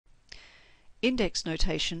Index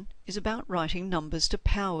notation is about writing numbers to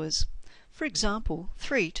powers. For example,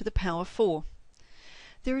 3 to the power 4.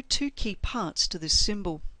 There are two key parts to this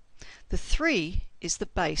symbol. The 3 is the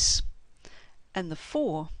base, and the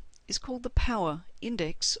 4 is called the power,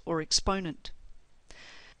 index, or exponent.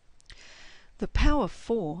 The power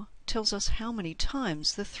 4 tells us how many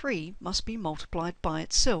times the 3 must be multiplied by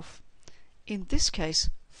itself. In this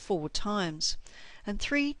case, 4 times. And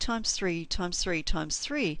 3 times 3 times 3 times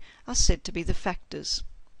 3 are said to be the factors.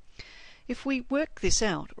 If we work this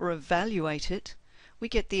out or evaluate it, we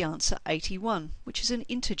get the answer 81, which is an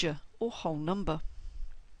integer or whole number.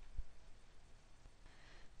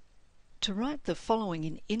 To write the following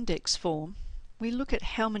in index form, we look at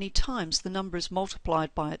how many times the number is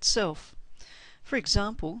multiplied by itself. For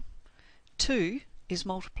example, 2 is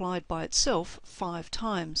multiplied by itself 5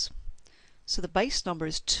 times. So the base number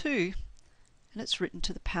is 2, and it's written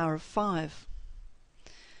to the power of 5.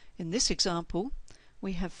 In this example,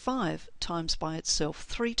 we have 5 times by itself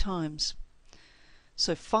 3 times.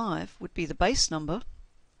 So 5 would be the base number,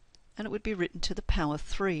 and it would be written to the power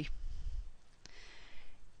 3.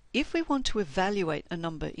 If we want to evaluate a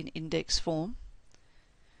number in index form,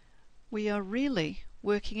 we are really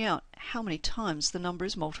working out how many times the number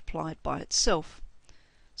is multiplied by itself.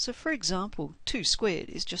 So for example, 2 squared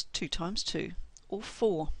is just 2 times 2, or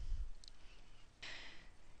 4.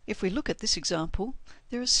 If we look at this example,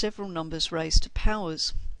 there are several numbers raised to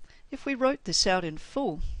powers. If we wrote this out in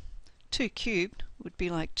full, 2 cubed would be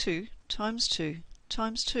like 2 times 2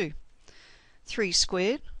 times 2. 3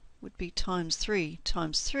 squared would be times 3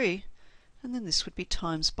 times 3, and then this would be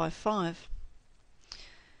times by 5.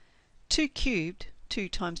 2 cubed, 2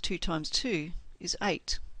 times 2 times 2, is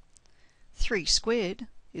 8. 3 squared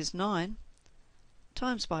is 9,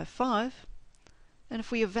 times by 5, and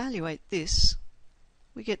if we evaluate this,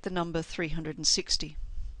 we get the number 360.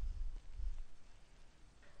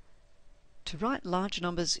 To write large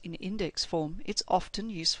numbers in index form, it's often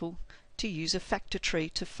useful to use a factor tree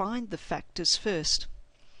to find the factors first.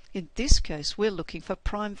 In this case, we're looking for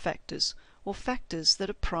prime factors, or factors that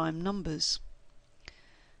are prime numbers.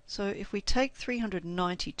 So if we take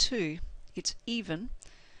 392, it's even,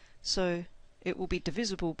 so it will be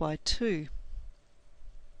divisible by 2.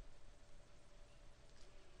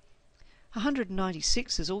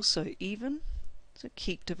 196 is also even, so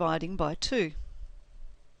keep dividing by 2.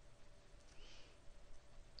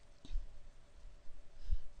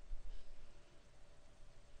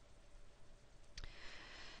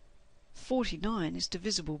 (49) is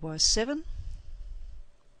divisible by 7,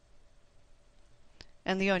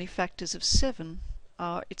 and the only factors of 7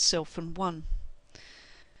 are itself and 1.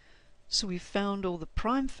 So we've found all the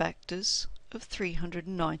prime factors of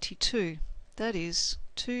 392. That is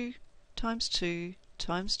 2 times 2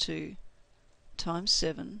 times 2 times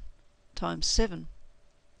 7 times 7.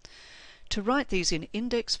 To write these in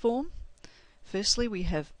index form, firstly we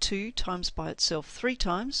have 2 times by itself 3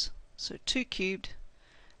 times, so 2 cubed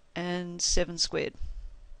and 7 squared.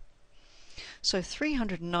 So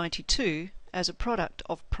 392 as a product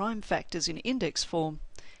of prime factors in index form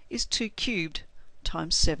is 2 cubed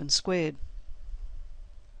times 7 squared.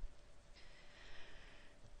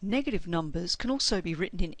 Negative numbers can also be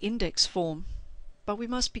written in index form, but we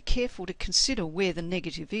must be careful to consider where the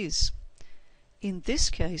negative is. In this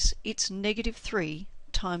case, it's negative 3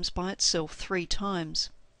 times by itself 3 times.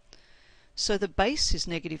 So the base is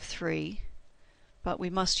negative 3, but we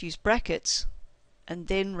must use brackets and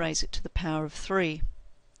then raise it to the power of 3.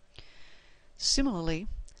 Similarly,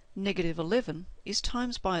 negative 11 is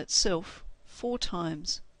times by itself 4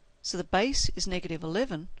 times. So the base is negative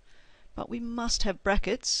 11, but we must have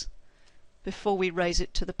brackets before we raise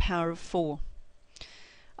it to the power of 4.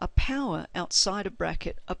 A power outside a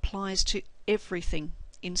bracket applies to everything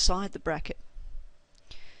inside the bracket.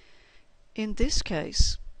 In this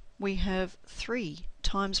case, we have 3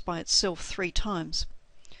 times by itself 3 times,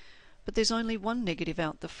 but there's only one negative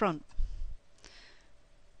out the front.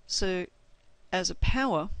 So as a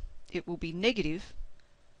power, it will be negative,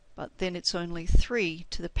 but then it's only 3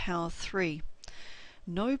 to the power 3.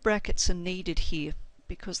 No brackets are needed here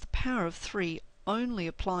because the power of 3 only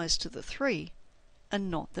applies to the 3 and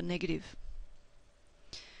not the negative.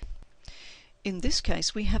 In this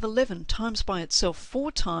case, we have 11 times by itself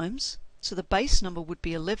 4 times, so the base number would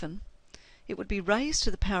be 11. It would be raised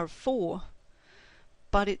to the power of 4,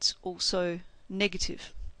 but it's also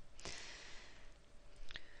negative.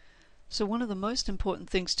 So one of the most important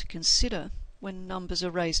things to consider when numbers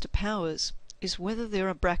are raised to powers is whether there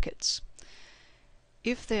are brackets.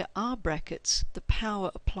 If there are brackets, the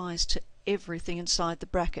power applies to everything inside the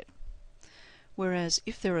bracket. Whereas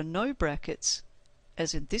if there are no brackets,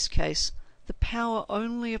 as in this case, the power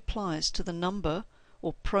only applies to the number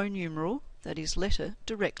or pronumeral, that is letter,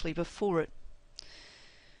 directly before it.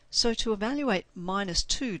 So to evaluate minus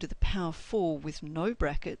 2 to the power 4 with no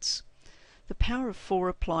brackets, the power of 4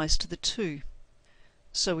 applies to the 2.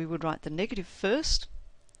 So we would write the negative first,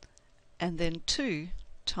 and then 2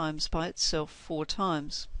 times by itself 4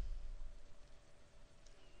 times.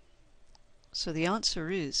 So the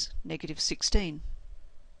answer is negative 16.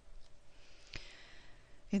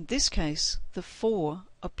 In this case, the 4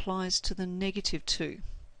 applies to the negative 2.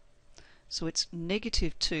 So it's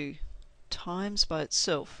negative 2 times by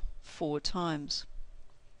itself 4 times.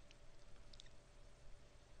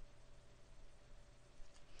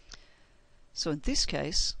 So in this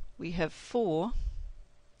case, we have 4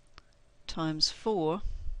 times 4,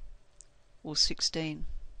 or 16.